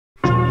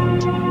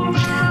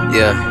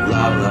Yeah.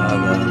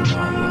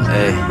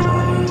 Hey.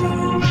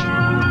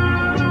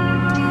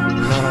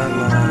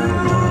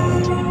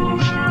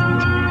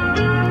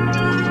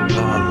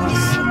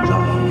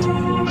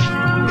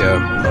 Yeah.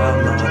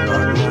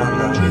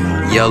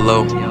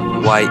 Yellow,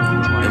 white,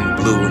 and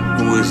blue.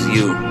 Who is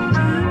you?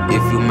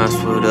 If you mess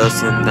with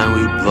us and then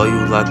we blow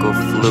you like a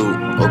flute.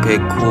 Okay,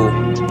 cool.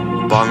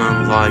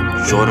 Ballin'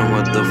 like Jordan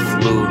with the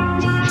flu.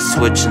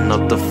 Switching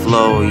up the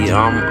flow, yeah,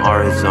 I'm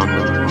always on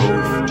the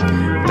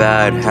move.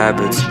 Bad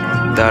habits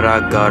that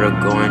I gotta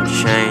go and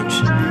change.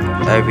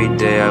 Every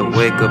day I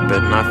wake up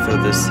and I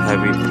feel this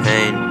heavy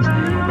pain.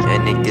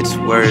 And it gets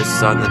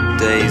worse on the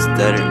days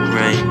that it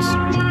rains.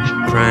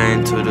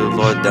 Praying to the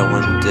Lord that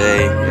one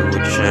day it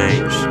will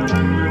change.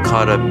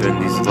 Caught up in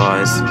these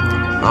lies,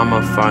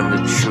 I'ma find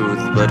the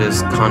truth, but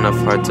it's kind of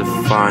hard to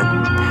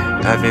find.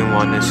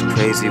 Everyone is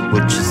crazy,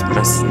 which is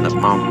messing up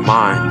my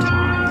mind.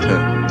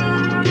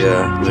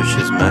 Yeah, which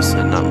is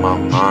messing up my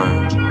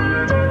mind.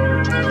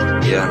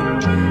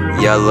 Yeah,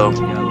 yellow,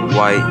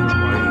 white,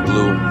 and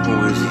blue,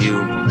 who is you?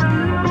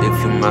 If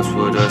you mess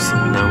with us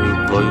and then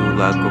we blow you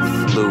like a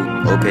flute.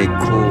 Okay,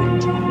 cool.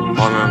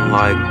 Ballin'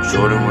 like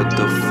Jordan with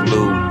the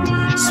flu.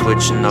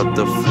 Switching up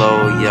the flow,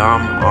 yeah,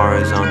 I'm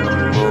always on the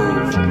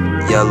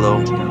move. Yellow,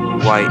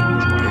 white,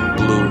 and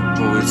blue,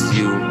 who is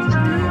you?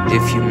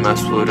 If you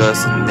mess with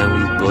us and then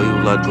we blow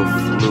you like a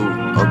flute.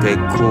 Okay,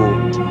 cool.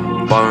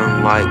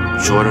 Ballin'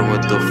 like Jordan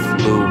with the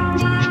flu.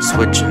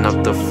 Switching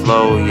up the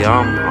flow, yeah,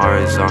 I'm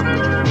always on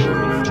the move.